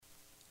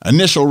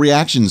Initial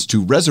reactions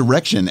to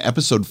Resurrection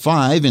Episode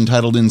 5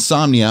 entitled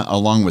Insomnia,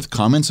 along with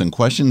comments and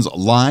questions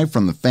live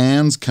from the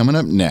fans coming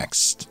up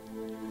next.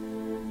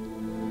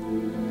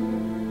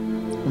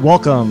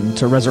 Welcome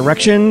to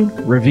Resurrection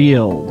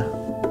Revealed.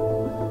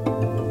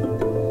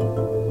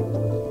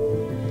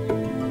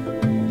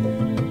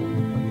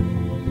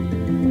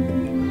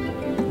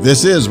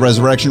 This is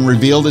Resurrection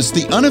Revealed. It's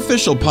the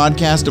unofficial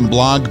podcast and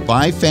blog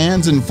by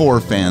fans and for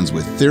fans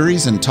with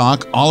theories and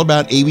talk all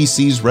about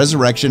ABC's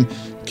Resurrection.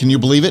 Can you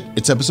believe it?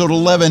 It's episode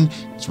 11.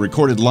 It's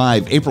recorded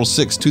live April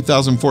 6,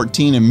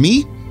 2014. And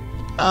me,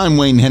 I'm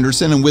Wayne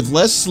Henderson. And with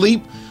less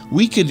sleep,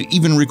 we could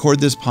even record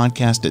this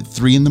podcast at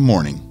 3 in the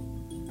morning.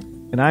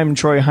 And I'm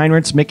Troy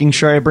Heinrichs, making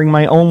sure I bring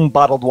my own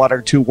bottled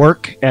water to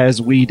work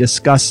as we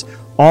discuss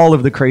all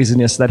of the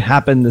craziness that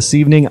happened this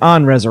evening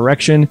on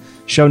Resurrection.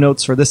 Show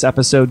notes for this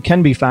episode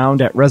can be found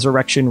at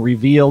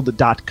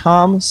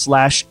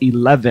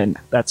resurrectionrevealed.com/11.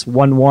 That's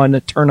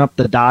 11. Turn up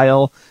the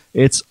dial.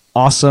 It's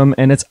awesome,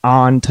 and it's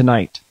on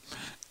tonight.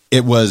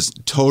 It was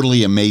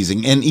totally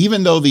amazing. And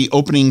even though the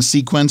opening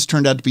sequence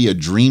turned out to be a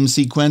dream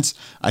sequence,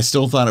 I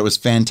still thought it was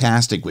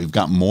fantastic. We've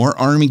got more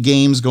Army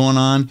games going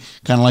on,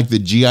 kind of like the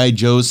G.I.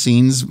 Joe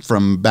scenes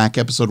from back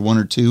episode 1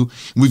 or 2.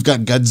 We've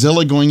got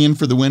Godzilla going in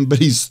for the win, but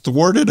he's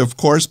thwarted, of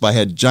course, by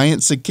a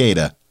giant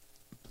cicada.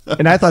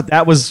 And I thought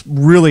that was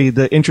really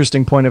the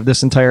interesting point of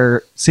this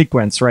entire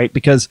sequence, right?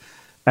 Because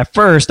at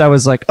first I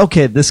was like,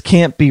 okay, this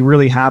can't be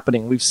really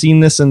happening. We've seen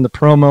this in the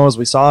promos.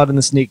 We saw it in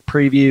the sneak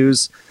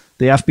previews.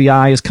 The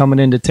FBI is coming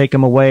in to take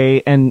him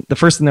away. And the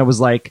first thing that was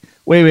like,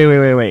 wait.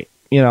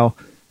 You know,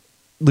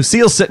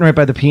 Lucille's sitting right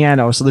by the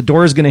piano, so the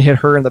door is going to hit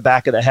her in the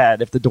back of the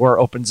head if the door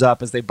opens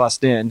up as they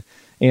bust in.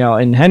 You know,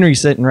 and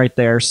Henry's sitting right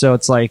there. So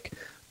it's like,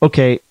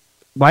 okay,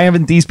 why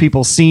haven't these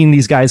people seen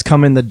these guys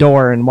come in the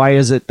door? And why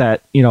is it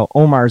that, you know,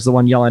 Omar's the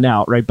one yelling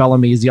out, right?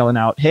 Bellamy's yelling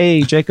out,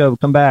 hey,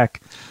 Jacob, come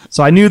back.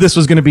 So I knew this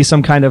was going to be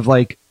some kind of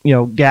like, you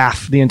know,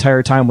 gaffe the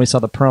entire time we saw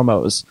the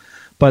promos.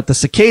 But the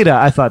cicada,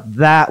 I thought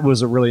that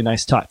was a really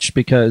nice touch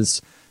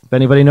because if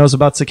anybody knows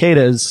about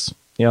cicadas,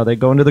 you know, they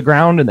go into the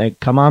ground and they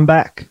come on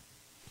back.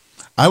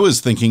 I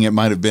was thinking it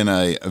might have been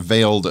a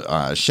veiled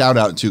shout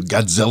out to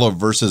Godzilla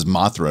versus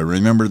Mothra.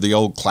 Remember the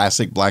old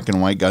classic black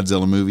and white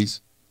Godzilla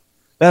movies?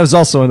 That was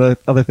also the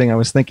other thing I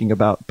was thinking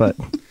about, but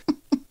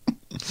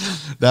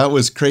that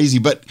was crazy.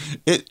 But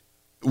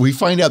we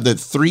find out that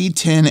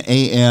 3:10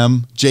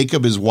 a.m.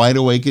 Jacob is wide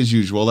awake as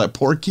usual. That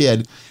poor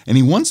kid, and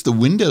he wants the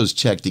windows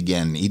checked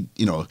again.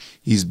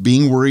 He's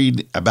being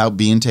worried about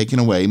being taken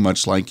away,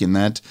 much like in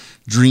that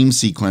dream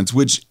sequence.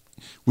 Which,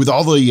 with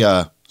all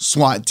the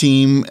SWAT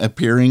team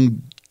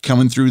appearing,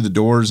 coming through the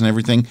doors and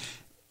everything,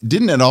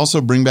 didn't it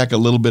also bring back a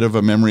little bit of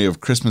a memory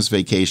of Christmas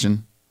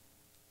Vacation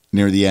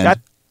near the end?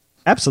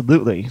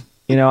 Absolutely.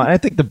 You know, I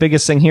think the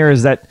biggest thing here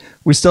is that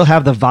we still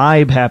have the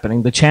vibe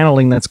happening, the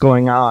channeling that's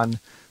going on.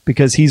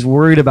 Because he's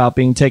worried about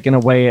being taken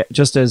away,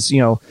 just as,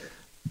 you know,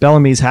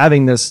 Bellamy's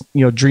having this,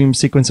 you know, dream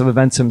sequence of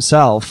events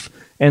himself.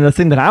 And the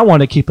thing that I want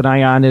to keep an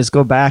eye on is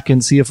go back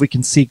and see if we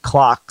can see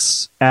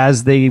clocks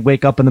as they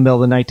wake up in the middle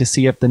of the night to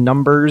see if the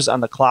numbers on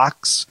the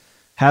clocks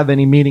have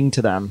any meaning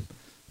to them.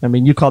 I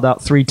mean, you called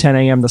out 3:10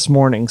 a.m. this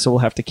morning, so we'll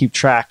have to keep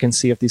track and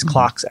see if these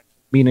clocks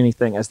mean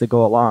anything as they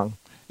go along.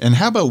 And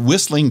how about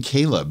Whistling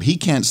Caleb? He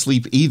can't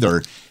sleep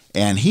either.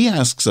 And he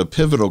asks a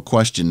pivotal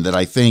question that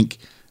I think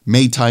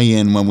may tie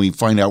in when we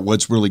find out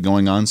what's really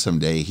going on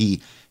someday.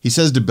 He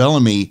says to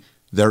Bellamy,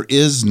 there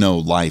is no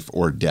life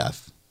or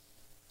death.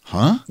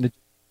 Huh?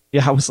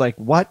 Yeah, I was like,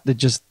 what? That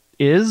just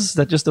is?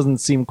 That just doesn't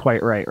seem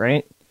quite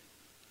right?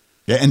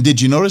 Yeah, and did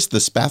you notice the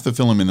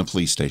spathiphyllum in the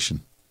police station?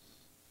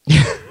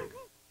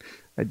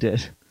 I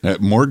did.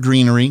 More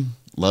greenery.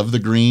 Love the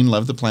green,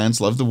 love the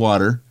plants, love the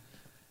water.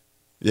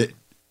 The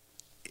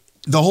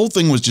whole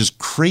thing was just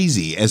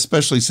crazy,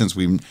 especially since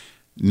we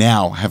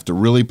now have to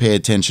really pay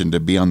attention to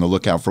be on the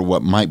lookout for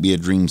what might be a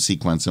dream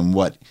sequence and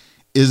what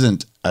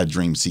isn't a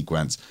dream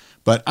sequence.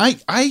 But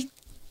I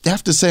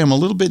have to say I'm a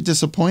little bit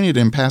disappointed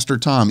in Pastor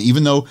Tom,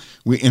 even though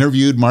we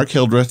interviewed Mark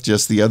Hildreth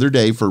just the other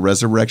day for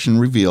Resurrection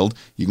Revealed.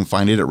 You can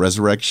find it at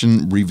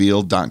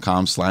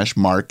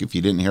resurrectionrevealed.com/Mark if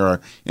you didn't hear our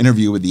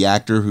interview with the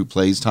actor who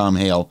plays Tom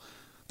Hale.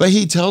 But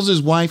he tells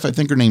his wife, I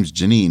think her name's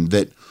Janine,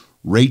 that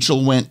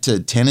Rachel went to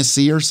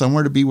Tennessee or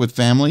somewhere to be with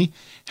family.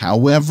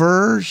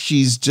 However,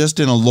 she's just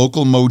in a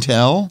local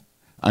motel.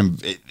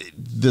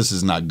 This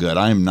is not good.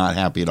 I am not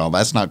happy at all.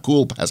 That's not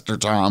cool, Pastor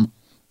Tom.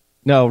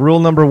 No, rule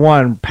number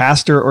 1,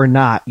 pastor or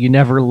not, you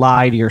never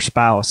lie to your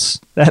spouse.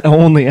 That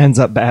only ends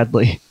up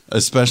badly.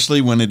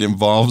 Especially when it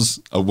involves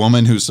a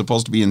woman who's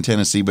supposed to be in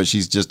Tennessee, but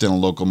she's just in a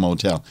local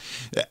motel.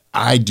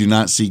 I do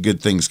not see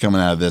good things coming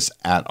out of this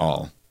at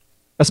all.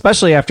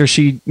 Especially after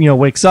she, you know,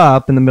 wakes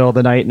up in the middle of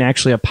the night and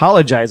actually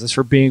apologizes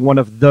for being one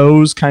of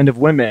those kind of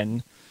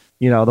women,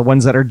 you know, the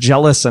ones that are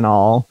jealous and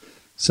all.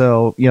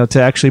 So, you know,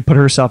 to actually put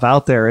herself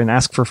out there and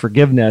ask for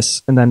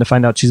forgiveness and then to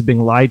find out she's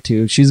being lied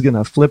to, she's going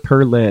to flip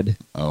her lid.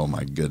 Oh,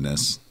 my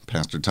goodness.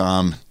 Pastor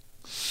Tom,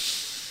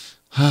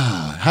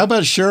 How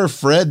about Sheriff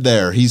Fred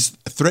there? He's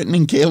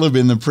threatening Caleb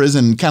in the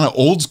prison, kind of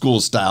old school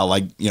style,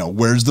 like,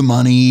 where's the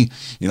money?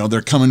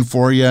 They're coming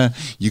for you.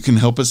 You can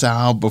help us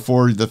out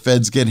before the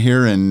feds get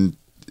here and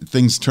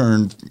things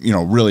turn,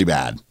 really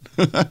bad.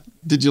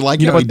 Did you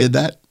like how he did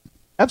that?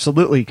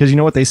 Absolutely, because you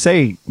know what they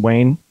say,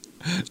 Wayne?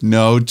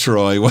 No,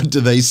 Troy. What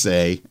do they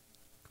say?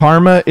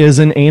 Karma is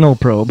an anal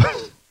probe.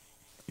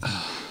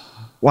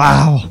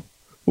 Wow.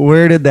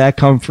 Where did that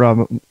come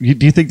from?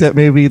 Do you think that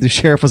maybe the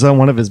sheriff was on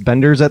one of his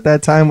benders at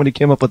that time when he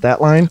came up with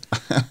that line?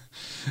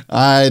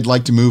 I'd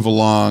like to move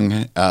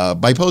along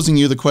by posing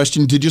you the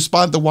question, did you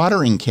spot the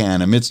watering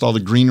can amidst all the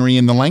greenery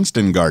in the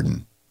Langston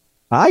garden?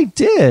 I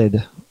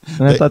did.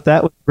 And I thought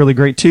that was really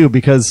great, too,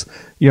 because,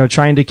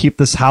 trying to keep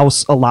this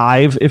house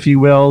alive, if you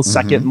will,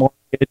 second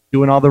mortgage,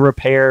 doing all the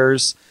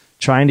repairs,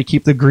 trying to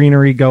keep the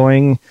greenery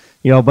going,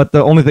 but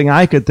the only thing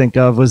I could think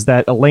of was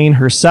that Elaine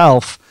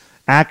herself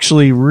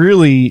actually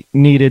really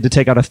needed to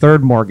take out a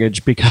third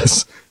mortgage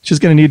because she's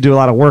going to need to do a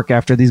lot of work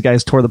after these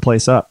guys tore the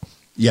place up.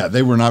 Yeah,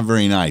 they were not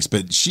very nice,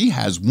 but she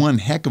has one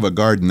heck of a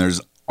garden.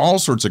 There's all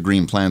sorts of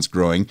green plants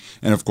growing,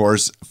 and of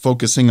course,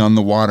 focusing on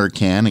the water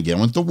can, again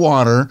with the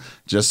water,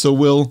 just so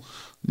we'll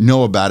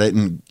know about it.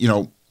 And,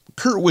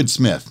 Kurtwood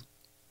Smith,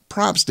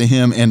 props to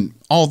him and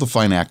all the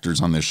fine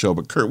actors on this show,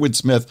 but Kurtwood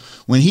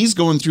Smith, when he's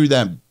going through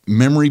that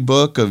memory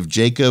book of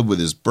Jacob with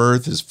his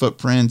birth, his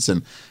footprints,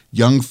 and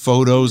young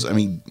photos, I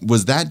mean,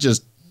 was that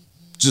just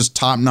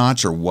top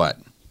notch or what?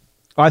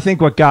 I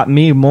think what got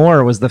me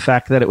more was the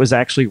fact that it was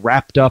actually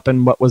wrapped up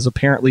in what was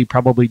apparently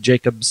probably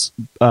Jacob's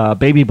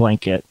baby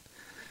blanket.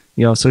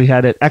 So he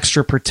had it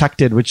extra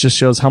protected, which just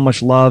shows how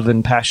much love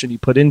and passion he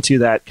put into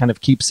that kind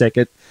of keepsake.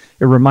 It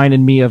reminded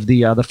me of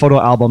the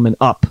photo album in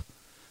Up,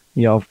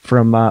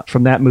 from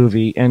that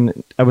movie.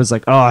 And I was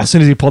like, oh, as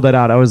soon as he pulled that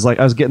out, I was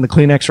getting the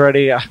Kleenex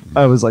ready.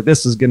 I was like,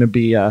 this is going to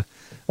be a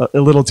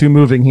little too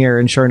moving here.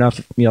 And sure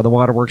enough, the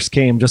waterworks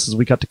came just as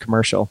we cut to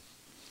commercial.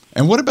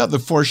 And what about the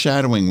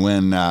foreshadowing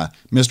when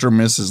Mr. and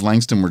Mrs.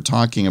 Langston were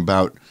talking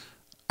about,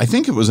 I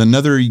think it was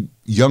another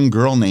young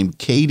girl named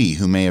Katie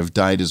who may have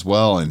died as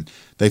well, and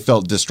they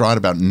felt distraught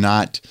about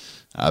not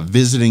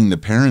visiting the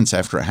parents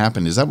after it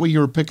happened. Is that what you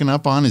were picking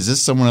up on? Is this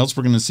someone else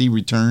we're going to see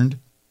returned?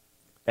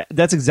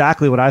 That's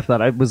exactly what I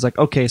thought. I was like,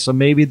 okay, so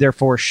maybe they're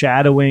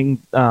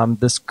foreshadowing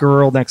this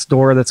girl next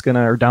door that's going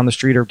to, or down the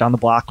street or down the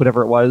block,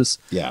 whatever it was,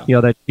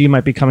 that she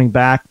might be coming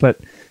back. But,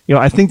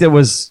 I think that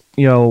was,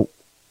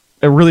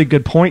 a really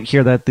good point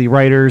here that the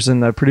writers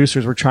and the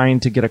producers were trying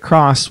to get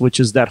across, which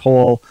is that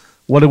whole,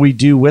 what do we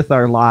do with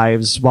our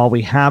lives while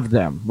we have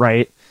them,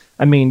 right?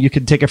 I mean, you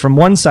could take it from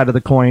one side of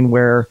the coin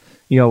where,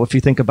 if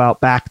you think about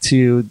back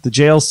to the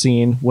jail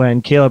scene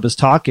when Caleb is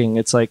talking,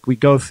 it's like we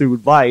go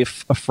through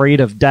life afraid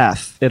of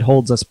death. It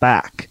holds us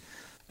back.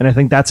 And I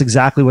think that's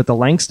exactly what the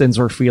Langstons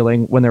were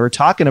feeling when they were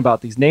talking about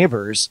these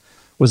neighbors,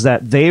 was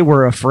that they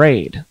were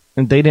afraid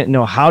and they didn't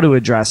know how to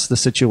address the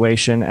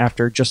situation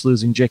after just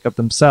losing Jacob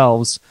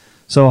themselves.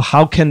 So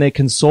how can they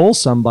console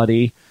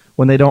somebody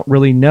when they don't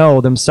really know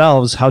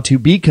themselves how to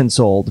be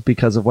consoled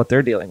because of what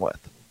they're dealing with?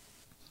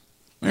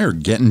 They're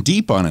getting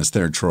deep on us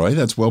there, Troy.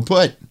 That's well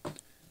put.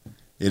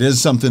 It is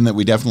something that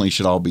we definitely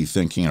should all be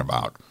thinking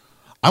about.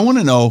 I want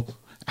to know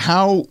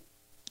how,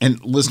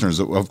 and listeners,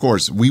 of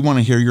course, we want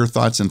to hear your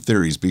thoughts and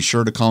theories. Be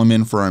sure to call them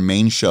in for our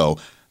main show.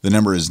 The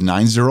number is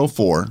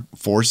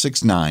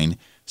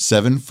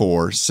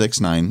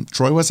 904-469-7469.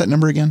 Troy, what's that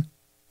number again?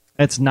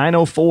 It's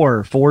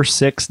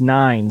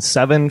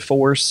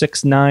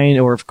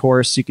 904-469-7469. Or, of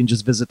course, you can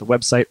just visit the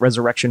website,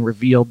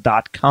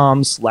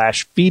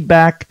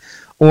 resurrectionrevealed.com/feedback.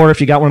 Or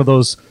if you got one of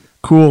those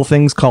cool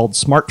things called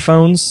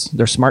smartphones,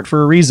 they're smart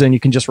for a reason.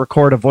 You can just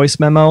record a voice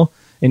memo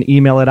and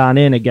email it on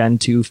in again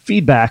to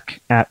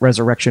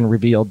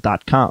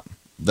feedback@resurrectionrevealed.com.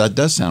 That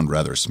does sound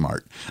rather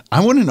smart.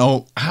 I want to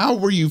know, how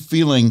were you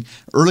feeling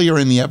earlier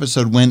in the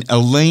episode when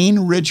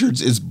Elaine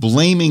Richards is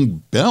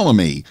blaming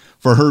Bellamy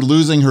for her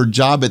losing her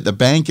job at the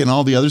bank and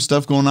all the other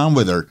stuff going on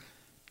with her?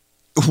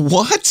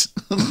 What?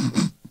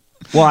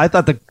 Well, I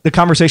thought the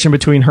conversation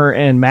between her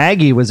and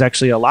Maggie was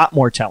actually a lot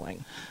more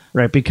telling,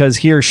 right? Because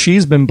here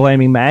she's been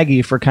blaming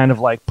Maggie for kind of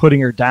like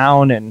putting her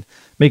down and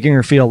making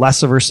her feel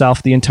less of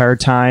herself the entire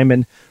time.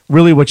 And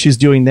really what she's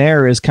doing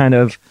there is kind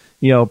of,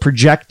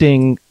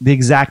 projecting the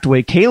exact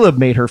way Caleb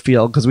made her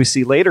feel, because we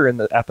see later in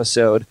the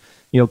episode,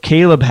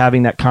 Caleb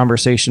having that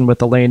conversation with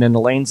Elaine, and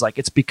Elaine's like,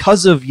 it's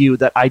because of you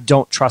that I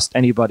don't trust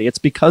anybody. It's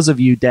because of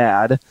you,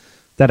 Dad,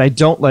 that I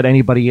don't let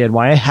anybody in.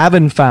 Why I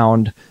haven't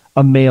found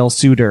a male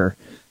suitor,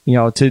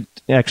 to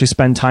actually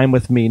spend time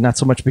with me, not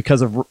so much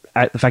because of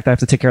the fact that I have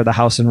to take care of the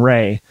house and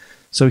Ray.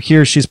 So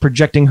here she's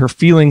projecting her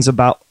feelings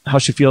about how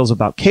she feels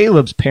about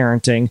Caleb's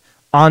parenting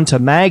onto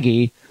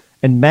Maggie.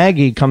 And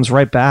Maggie comes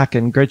right back,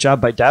 and great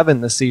job by Devin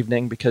this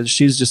evening, because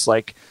she's just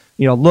like,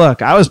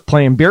 look, I was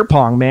playing beer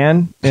pong,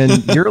 man,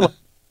 and you're,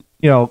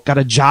 got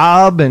a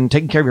job and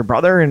taking care of your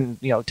brother and,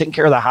 taking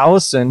care of the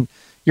house, and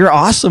you're an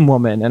awesome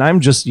woman. And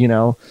I'm just,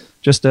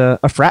 just a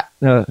frat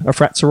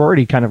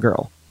sorority kind of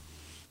girl.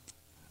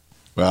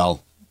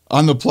 Well,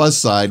 On the plus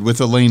side,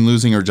 with Elaine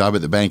losing her job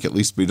at the bank, at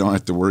least we don't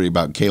have to worry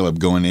about Caleb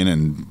going in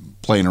and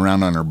playing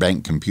around on her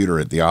bank computer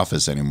at the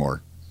office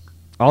anymore.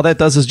 All that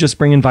does is just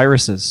bring in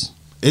viruses.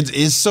 It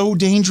is so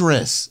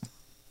dangerous.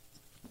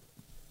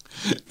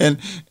 And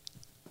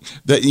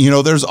that, you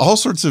know, there's all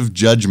sorts of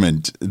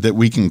judgment that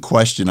we can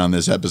question on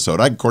this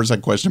episode. Of course, I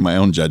question my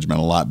own judgment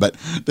a lot, but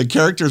the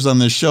characters on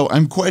this show,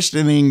 I'm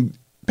questioning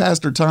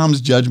Pastor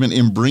Tom's judgment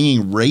in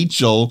bringing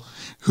Rachel,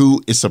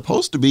 who is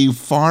supposed to be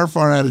far,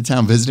 far out of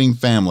town visiting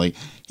family.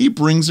 He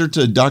brings her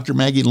to Dr.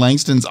 Maggie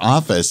Langston's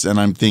office, and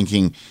I'm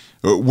thinking,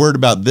 word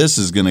about this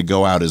is going to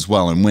go out as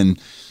well. And when,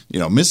 you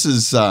know,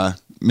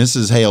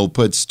 Mrs. Hale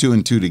puts two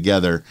and two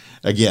together,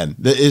 again,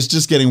 it's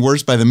just getting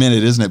worse by the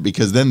minute, isn't it?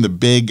 Because then the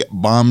big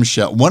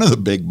bombshell, one of the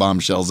big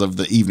bombshells of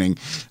the evening,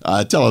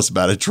 tell us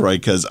about it, Troy,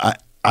 because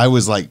I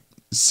was like,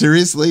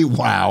 seriously?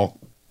 Wow.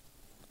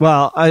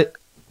 Well,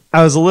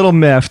 I was a little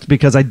miffed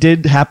because I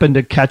did happen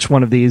to catch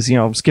one of these, you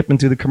know, skipping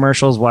through the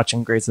commercials,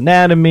 watching Grey's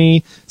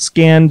Anatomy,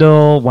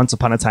 Scandal, Once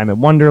Upon a Time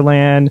in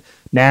Wonderland,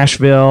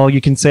 Nashville.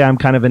 You can say I'm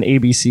kind of an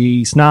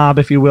ABC snob,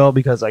 if you will,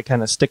 because I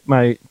kind of stick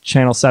my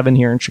Channel 7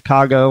 here in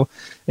Chicago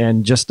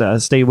and just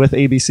stay with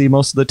ABC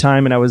most of the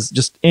time. And I was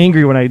just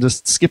angry when I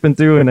just skipping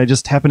through and I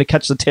just happened to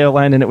catch the tail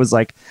end and it was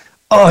like,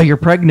 oh, you're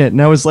pregnant.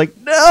 And I was like,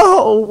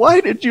 no,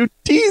 why did you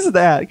tease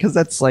that? Because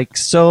that's like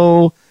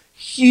so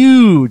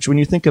huge when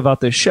you think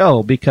about this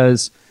show,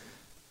 because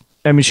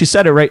I mean, she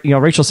said it right, you know,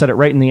 Rachel said it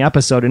right in the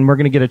episode, and we're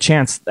going to get a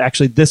chance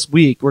actually this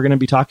week. We're going to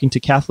be talking to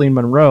Kathleen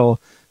Monroe,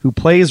 who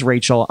plays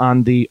Rachel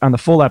on the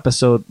full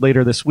episode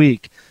later this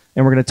week,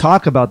 and we're going to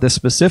talk about this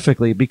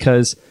specifically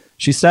because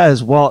she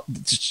says, well,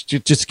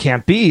 it just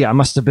can't be. I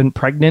must have been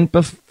pregnant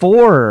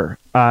before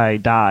I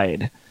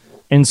died.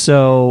 And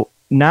so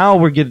now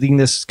we're getting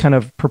this kind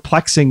of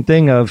perplexing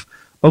thing of,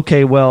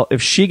 okay, well,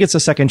 if she gets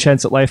a second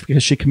chance at life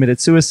because she committed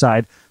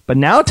suicide, but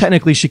now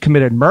technically she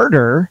committed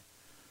murder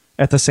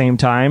at the same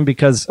time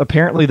because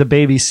apparently the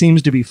baby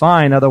seems to be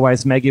fine.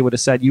 Otherwise, Maggie would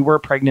have said you were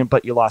pregnant,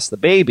 but you lost the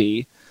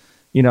baby.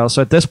 You know,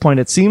 so at this point,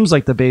 it seems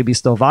like the baby's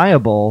still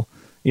viable.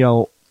 You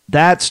know,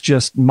 that's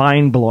just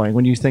mind blowing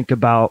when you think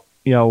about,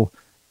 you know,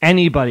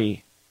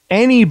 anybody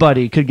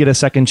could get a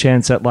second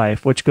chance at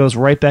life, which goes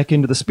right back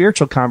into the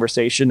spiritual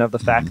conversation of the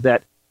fact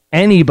that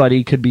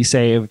anybody could be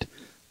saved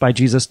by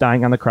Jesus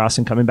dying on the cross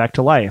and coming back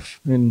to life.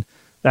 And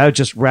that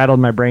just rattled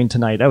my brain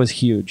tonight. That was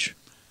huge.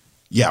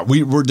 Yeah,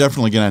 we're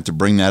definitely going to have to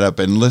bring that up.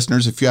 And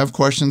listeners, if you have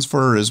questions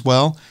for her as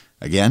well,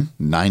 again,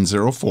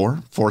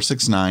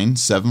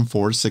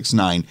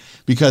 904-469-7469,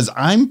 because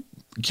I'm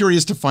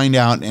curious to find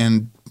out,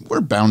 and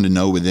we're bound to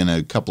know within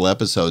a couple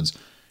episodes,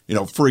 you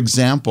know, for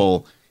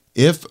example,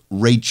 if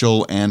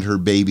Rachel and her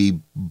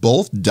baby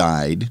both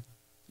died,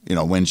 you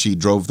know, when she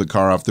drove the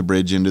car off the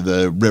bridge into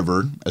the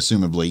river,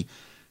 assumably,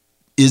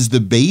 is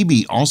the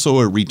baby also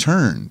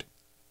returned?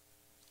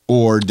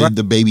 Or did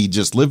the baby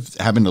just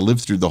having to live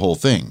through the whole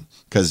thing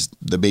because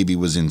the baby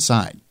was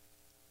inside?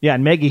 Yeah,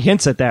 and Maggie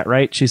hints at that,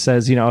 right? She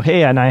says, you know,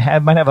 hey, and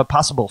might have a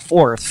possible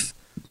fourth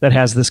that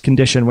has this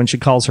condition when she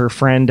calls her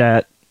friend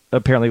at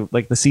apparently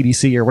like the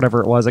CDC or whatever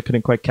it was. I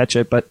couldn't quite catch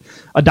it, but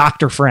a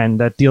doctor friend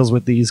that deals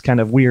with these kind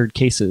of weird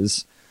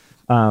cases.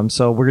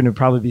 So we're going to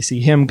probably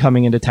see him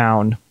coming into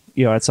town,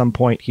 you know, at some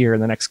point here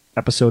in the next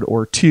episode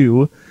or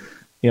two,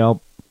 you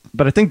know.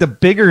 But I think the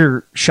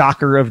bigger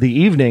shocker of the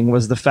evening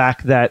was the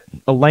fact that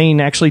Elaine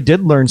actually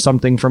did learn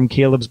something from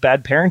Caleb's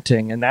bad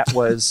parenting, and that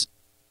was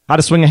how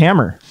to swing a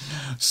hammer.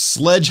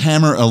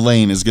 Sledgehammer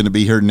Elaine is going to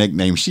be her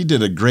nickname. She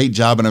did a great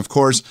job. And of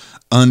course,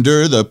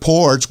 Under the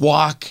Porch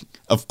Walk.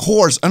 Of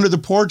course, Under the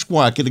Porch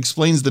Walk. It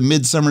explains the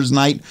Midsummer's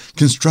Night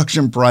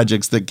construction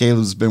projects that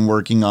Caleb's been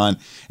working on.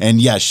 And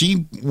yeah,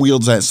 she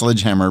wields that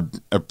sledgehammer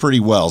pretty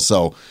well.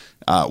 So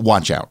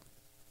watch out.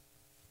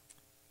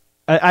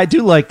 I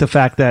do like the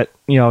fact that,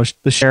 you know,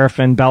 the sheriff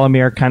and Bellamy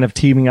are kind of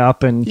teaming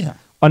up and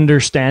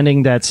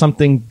understanding that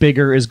something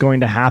bigger is going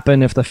to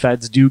happen if the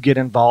feds do get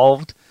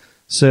involved.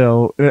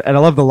 So, and I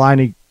love the line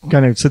he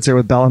kind of sits there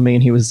with Bellamy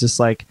and he was just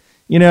like,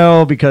 you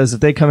know, because if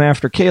they come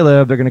after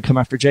Caleb, they're going to come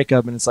after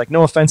Jacob. And it's like,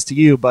 no offense to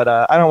you, but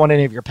I don't want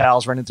any of your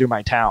pals running through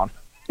my town.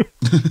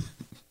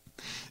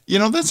 You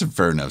know, that's a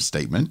fair enough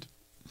statement.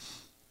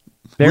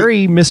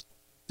 Very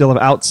still of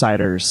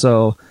outsiders.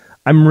 So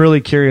I'm really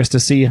curious to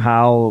see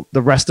how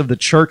the rest of the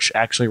church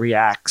actually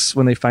reacts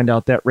when they find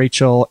out that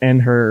Rachel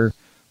and her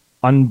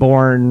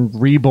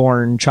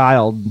reborn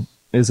child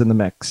is in the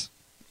mix.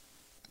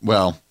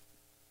 Well,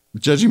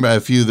 judging by a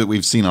few that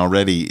we've seen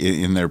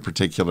already in their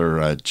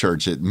particular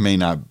church, it may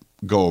not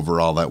go over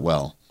all that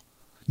well.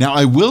 Now,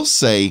 I will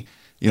say,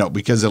 you know,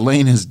 because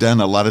Elaine has done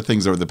a lot of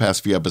things over the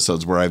past few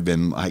episodes where I've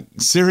been like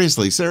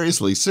seriously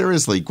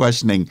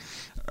questioning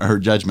her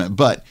judgment,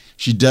 but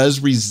she does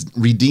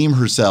redeem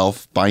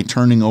herself by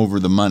turning over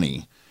the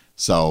money.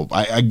 So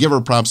I give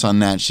her props on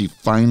that. She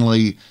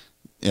finally,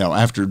 you know,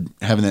 after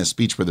having that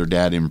speech with her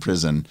dad in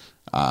prison,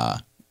 kind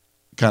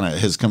of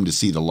has come to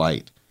see the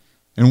light.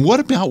 And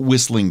what about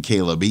Whistling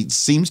Caleb? He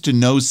seems to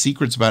know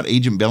secrets about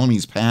Agent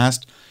Bellamy's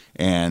past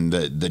and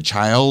the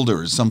child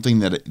or something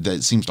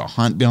that seems to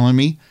haunt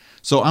Bellamy.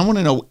 So I want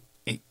to know,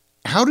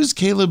 how does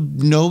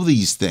Caleb know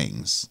these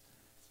things?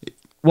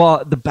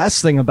 Well, the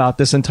best thing about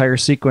this entire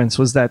sequence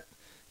was that,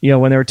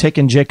 when they were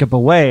taking Jacob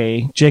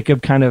away,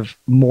 Jacob kind of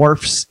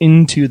morphs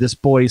into this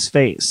boy's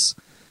face.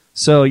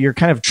 So you're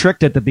kind of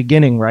tricked at the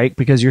beginning, right?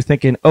 Because you're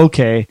thinking,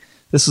 okay,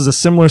 this is a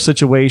similar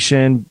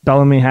situation.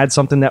 Bellamy had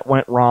something that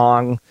went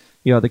wrong.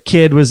 The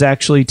kid was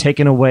actually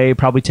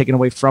probably taken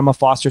away from a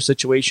foster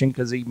situation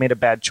because he made a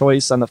bad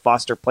choice on the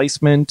foster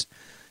placement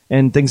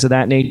and things of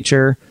that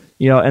nature.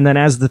 And then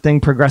as the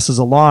thing progresses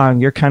along,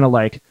 you're kind of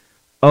like,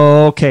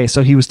 oh, okay,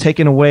 so he was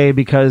taken away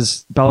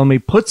because Bellamy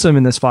puts him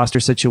in this foster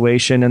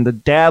situation, and the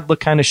dad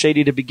looked kind of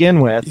shady to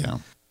begin with. Yeah.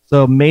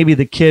 So maybe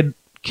the kid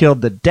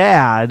killed the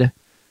dad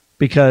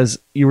because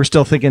you were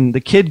still thinking the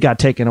kid got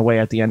taken away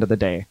at the end of the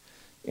day.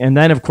 And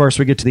then, of course,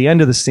 we get to the end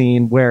of the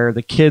scene where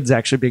the kid's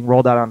actually being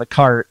rolled out on the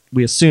cart,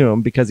 we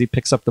assume, because he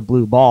picks up the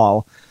blue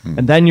ball.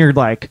 And then you're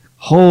like,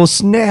 oh,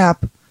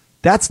 snap,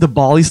 that's the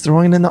ball he's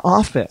throwing in the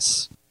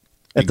office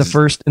in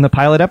the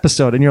pilot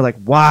episode. And you're like,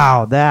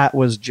 wow, that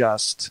was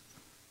just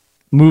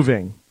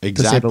moving.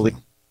 Exactly.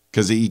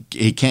 Because he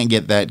can't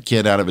get that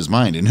kid out of his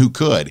mind, and who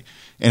could?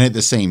 And at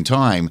the same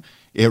time,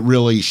 it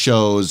really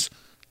shows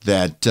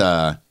that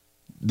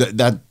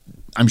that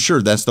I'm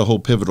sure that's the whole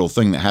pivotal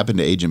thing that happened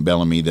to Agent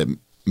Bellamy that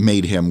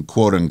made him,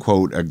 quote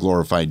unquote, a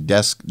glorified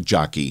desk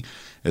jockey,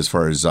 as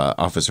far as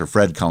Officer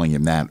Fred calling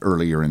him that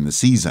earlier in the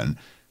season,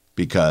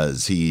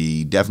 because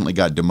he definitely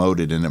got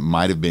demoted, and it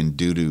might have been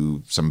due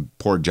to some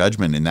poor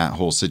judgment in that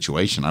whole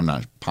situation. I'm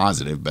not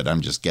positive, but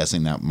I'm just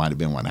guessing that might have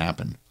been what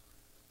happened.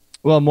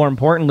 Well, more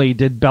importantly,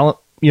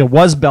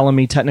 was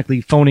Bellamy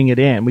technically phoning it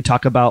in? We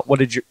talk about what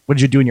did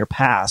you do in your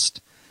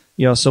past?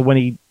 So when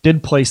he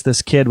did place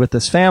this kid with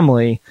this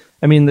family,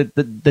 I mean,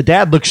 the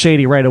dad looked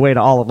shady right away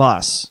to all of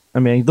us. I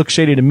mean, he looked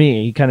shady to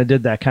me. He kind of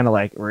did that kind of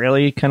like,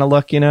 really kind of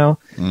look,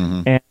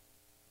 Mm-hmm. And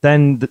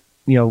then,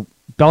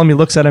 Bellamy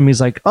looks at him.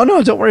 He's like, oh,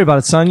 no, don't worry about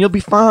it, son. You'll be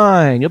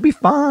fine. You'll be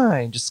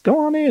fine. Just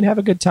go on in. Have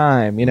a good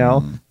time,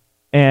 Mm-hmm.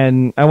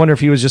 And I wonder if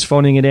he was just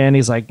phoning it in.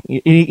 He's like,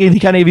 he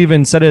kind of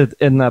even said it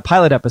in the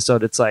pilot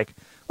episode. It's like,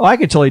 oh, I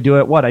could totally do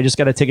it. What? I just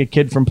got to take a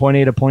kid from point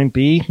A to point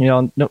B.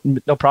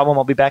 No problem.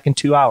 I'll be back in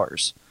 2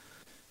 hours.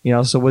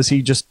 So was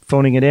he just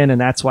phoning it in? And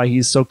that's why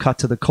he's so cut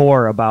to the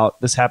core about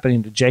this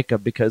happening to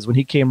Jacob, because when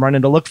he came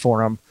running to look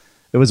for him,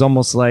 it was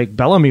almost like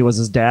Bellamy was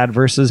his dad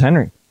versus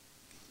Henry.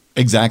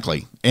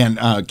 Exactly. And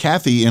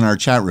Kathy in our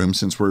chat room,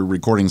 since we're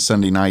recording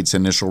Sunday night's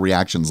Initial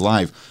Reactions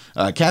live,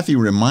 Kathy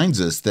reminds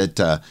us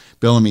that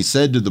Bellamy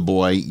said to the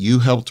boy, you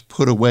helped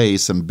put away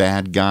some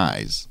bad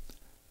guys.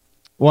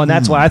 Well, and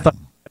that's why I thought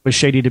it was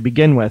shady to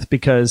begin with,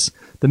 because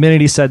the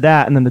minute he said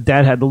that and then the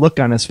dad had the look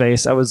on his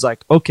face, I was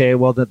like, okay,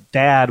 well, the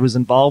dad was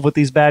involved with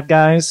these bad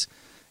guys,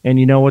 and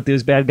you know what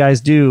these bad guys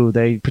do.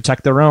 They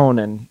protect their own,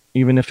 and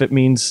even if it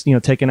means,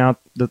 taking out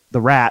the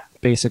rat,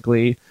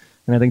 basically.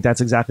 And I think that's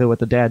exactly what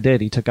the dad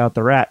did. He took out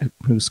the rat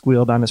who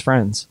squealed on his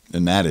friends.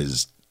 And that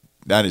is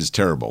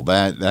terrible.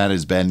 That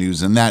is bad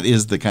news. And that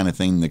is the kind of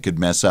thing that could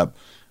mess up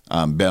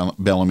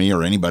Bellamy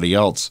or anybody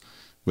else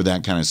with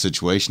that kind of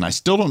situation. I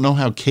still don't know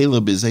how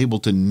Caleb is able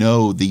to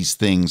know these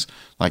things.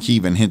 Like he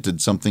even hinted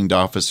something to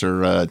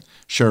Officer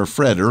Sheriff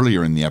Fred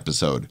earlier in the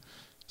episode.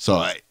 So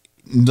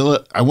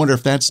I wonder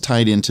if that's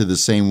tied into the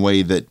same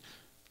way that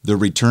the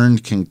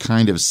returned can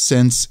kind of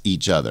sense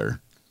each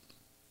other.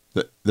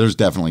 There's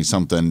definitely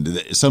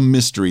some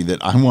mystery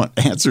that I want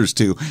answers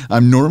to.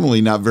 I'm normally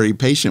not very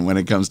patient when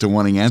it comes to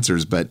wanting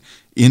answers, but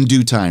in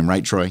due time,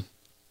 right, Troy?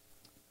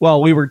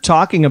 Well, we were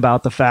talking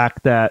about the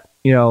fact that,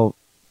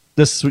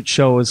 this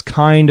show is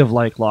kind of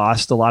like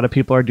Lost. A lot of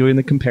people are doing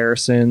the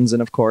comparisons.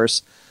 And of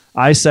course,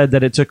 I said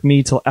that it took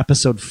me till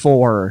episode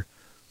 4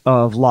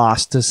 of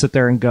Lost to sit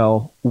there and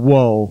go,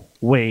 whoa,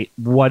 wait,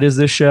 what is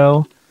this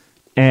show?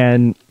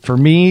 And for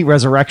me,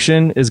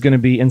 Resurrection is going to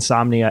be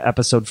Insomnia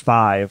episode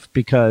 5,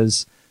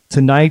 because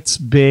tonight's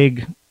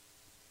big,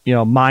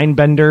 mind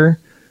bender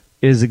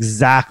is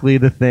exactly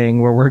the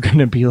thing where we're going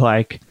to be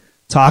like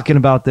talking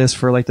about this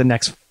for like the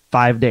next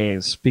 5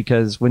 days,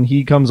 because when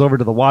he comes over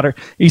to the water,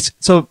 he's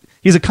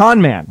a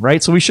con man,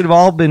 right? So we should have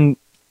all been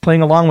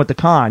playing along with the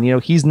con.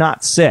 He's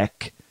not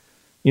sick.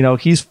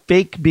 He's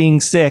fake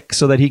being sick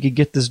so that he could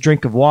get this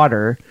drink of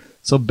water.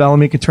 So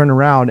Bellamy can turn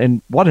around,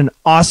 and what an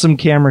awesome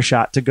camera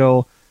shot to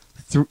go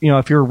through,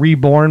 if you're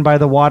reborn by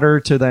the water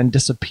to then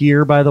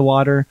disappear by the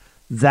water.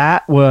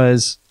 That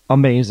was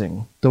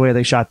amazing, the way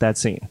they shot that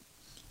scene.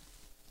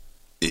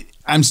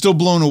 I'm still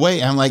blown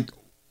away. I'm like,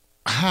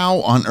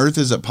 how on earth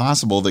is it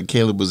possible that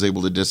Caleb was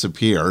able to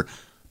disappear?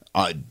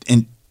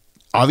 And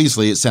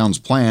obviously it sounds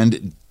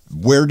planned.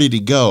 Where did he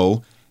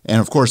go?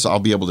 And of course, I'll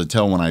be able to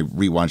tell when I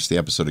rewatch the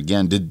episode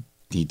again. Did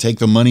he take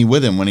the money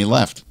with him when he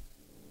left?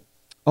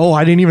 Oh,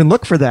 I didn't even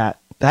look for that.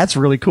 That's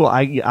really cool.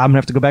 I'm going to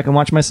have to go back and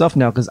watch myself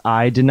now, because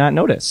I did not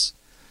notice.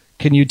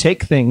 Can you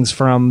take things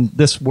from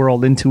this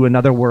world into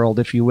another world,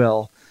 if you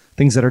will?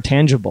 Things that are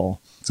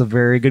tangible? It's a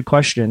very good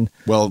question.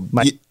 Well,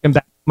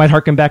 might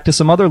harken back to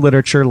some other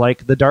literature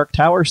like the Dark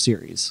Tower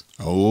series.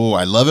 Oh,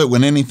 I love it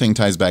when anything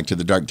ties back to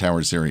the Dark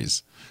Tower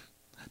series,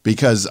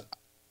 because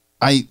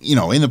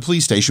in the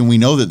police station, we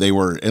know that they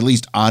were at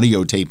least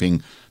audio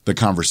taping the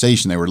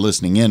conversation. They were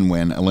listening in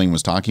when Elaine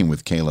was talking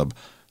with Caleb.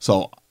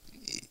 So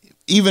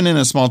even in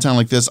a small town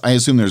like this, I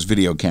assume there's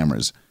video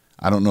cameras.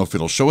 I don't know if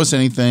it'll show us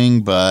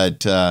anything,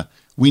 but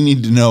we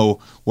need to know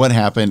what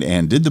happened.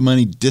 And did the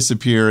money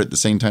disappear at the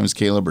same time as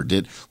Caleb, or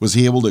was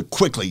he able to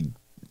quickly,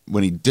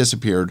 when he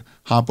disappeared,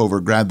 hop over,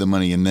 grab the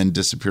money, and then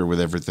disappear with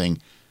everything?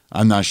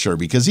 I'm not sure,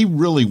 because he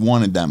really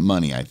wanted that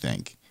money, I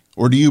think.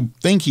 Or do you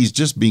think he's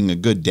just being a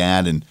good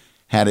dad and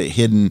had it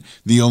hidden?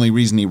 The only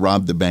reason he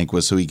robbed the bank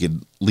was so he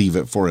could leave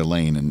it for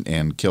Elaine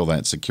and kill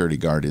that security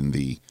guard in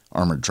the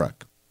armored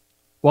truck.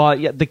 Well,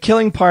 yeah, the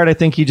killing part, I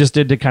think he just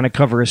did to kind of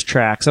cover his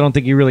tracks. I don't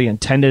think he really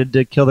intended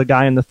to kill the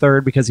guy in the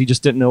third, because he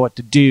just didn't know what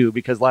to do,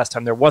 because last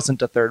time there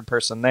wasn't a third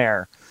person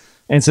there.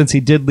 And since he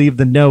did leave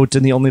the note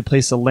in the only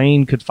place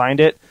Elaine could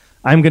find it,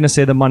 I'm going to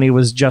say the money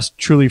was just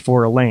truly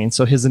for Elaine.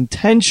 So his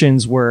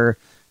intentions were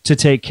to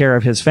take care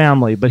of his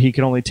family, but he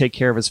could only take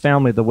care of his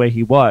family the way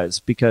he was,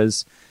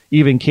 because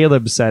even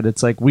Caleb said,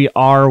 it's like, we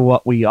are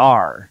what we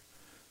are.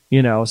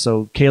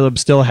 So Caleb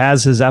still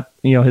has his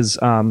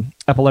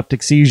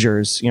epileptic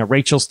seizures.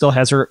 Rachel still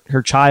has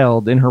her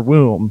child in her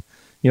womb.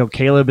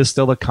 Caleb is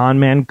still a con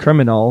man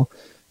criminal.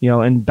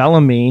 And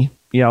Bellamy,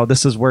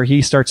 this is where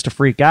he starts to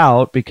freak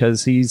out,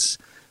 because he's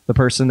the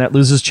person that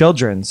loses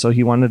children. So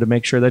he wanted to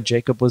make sure that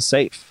Jacob was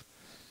safe.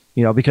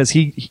 Because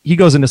he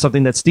goes into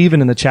something that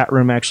Steven in the chat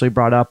room actually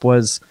brought up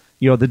was,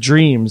 the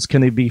dreams,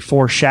 can they be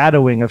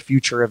foreshadowing of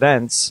future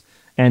events?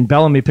 And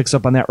Bellamy picks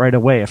up on that right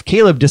away. If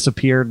Caleb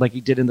disappeared like he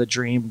did in the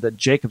dream, that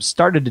Jacob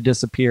started to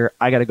disappear,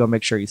 I got to go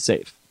make sure he's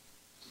safe.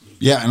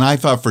 Yeah, and I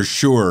thought for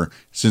sure,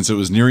 since it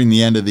was nearing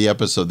the end of the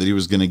episode, that he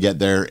was going to get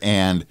there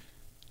and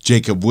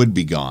Jacob would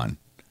be gone.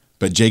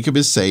 But Jacob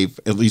is safe,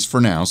 at least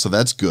for now, so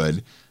that's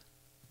good.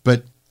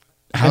 But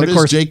how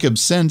does Jacob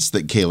sense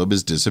that Caleb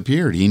has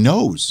disappeared? He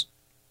knows.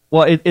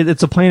 Well,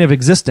 it's a plane of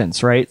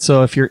existence, right?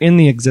 So if you're in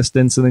the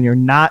existence and then you're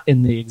not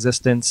in the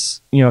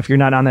existence, if you're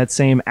not on that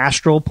same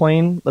astral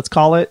plane, let's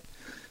call it,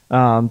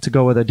 to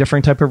go with a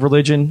different type of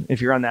religion, if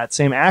you're on that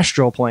same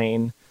astral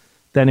plane,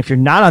 then if you're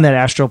not on that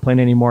astral plane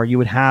anymore, you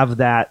would have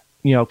that,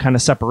 kind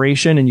of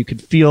separation, and you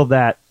could feel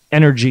that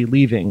energy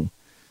leaving,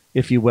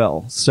 if you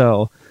will.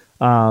 So,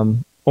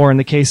 or in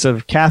the case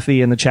of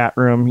Kathy in the chat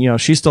room,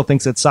 she still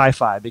thinks it's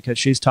sci-fi because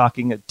she's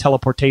talking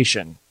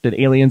teleportation. Did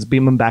aliens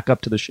beam them back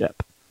up to the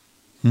ship?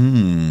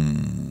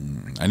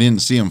 I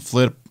didn't see him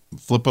flip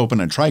open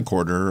a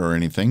tricorder or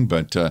anything,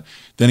 but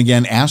then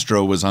again,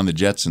 Astro was on the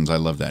Jetsons. I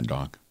love that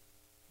dog.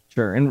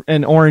 Sure,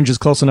 and orange is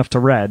close enough to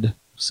red,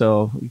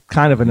 so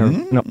kind of in a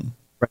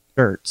red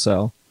shirt.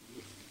 So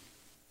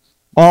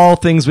all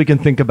things we can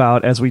think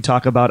about as we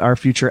talk about our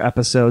future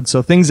episodes.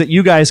 So things that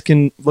you guys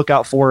can look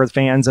out for,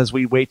 fans, as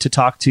we wait to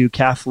talk to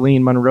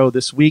Kathleen Monroe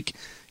this week.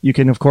 You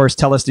can, of course,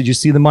 tell us, did you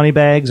see the money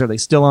bags? Are they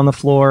still on the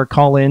floor?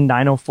 Call in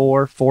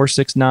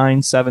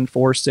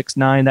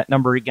 904-469-7469. That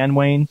number again,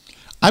 Wayne?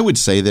 I would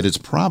say that it's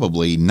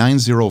probably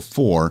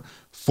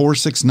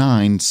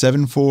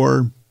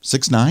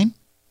 904-469-7469.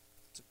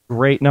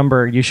 Great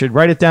number. You should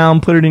write it down,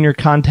 put it in your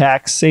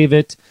contacts, save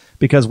it,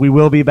 because we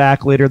will be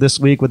back later this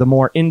week with a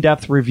more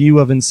in-depth review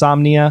of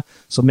Insomnia.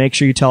 So make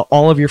sure you tell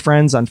all of your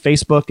friends on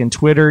Facebook and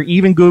Twitter,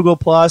 even Google+,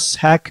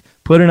 heck,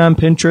 put it on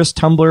Pinterest,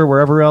 Tumblr,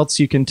 wherever else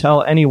you can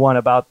tell anyone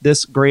about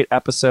this great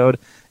episode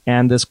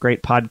and this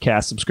great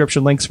podcast.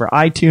 Subscription links for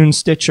iTunes,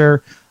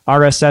 Stitcher,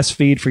 RSS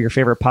feed for your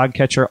favorite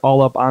podcatcher,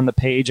 all up on the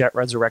page at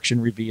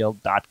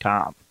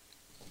resurrectionrevealed.com.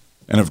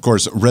 And of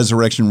course,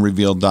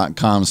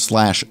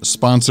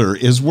 resurrectionrevealed.com/sponsor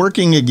is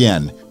working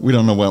again. We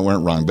don't know what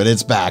went wrong, but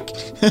it's back.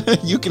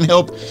 You can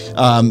help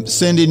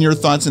send in your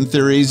thoughts and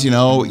theories.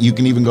 You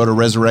can even go to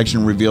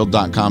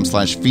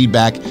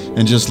resurrectionrevealed.com/feedback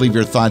and just leave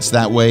your thoughts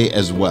that way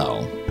as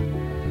well.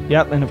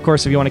 Yep, and of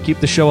course, if you want to keep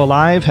the show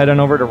alive, head on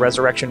over to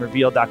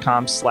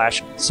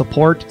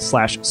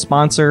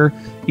resurrectionrevealed.com/support/sponsor.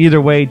 Either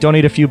way,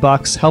 donate a few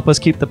bucks, help us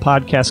keep the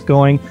podcast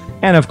going,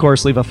 and of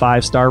course, leave a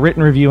 5-star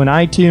written review in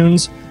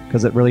iTunes,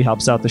 because it really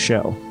helps out the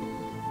show.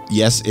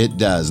 Yes, it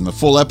does. And the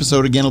full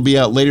episode, again, will be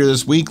out later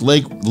this week,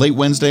 late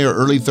Wednesday or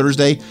early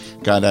Thursday.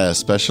 Got a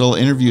special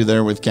interview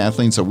there with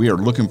Kathleen, so we are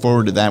looking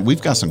forward to that.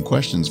 We've got some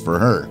questions for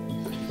her.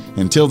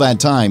 Until that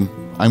time,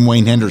 I'm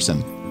Wayne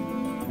Henderson.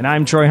 And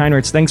I'm Troy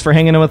Heinrichs. Thanks for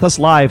hanging with us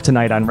live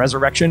tonight on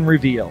Resurrection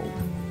Revealed.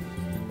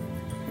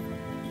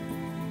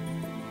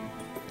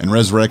 And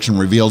Resurrection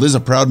Revealed is a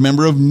proud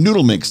member of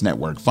Noodle Mix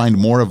Network. Find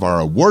more of our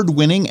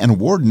award-winning and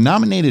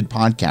award-nominated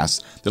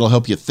podcasts that'll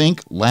help you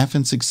think, laugh,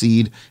 and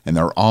succeed, and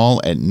they're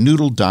all at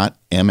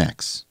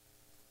noodle.mx.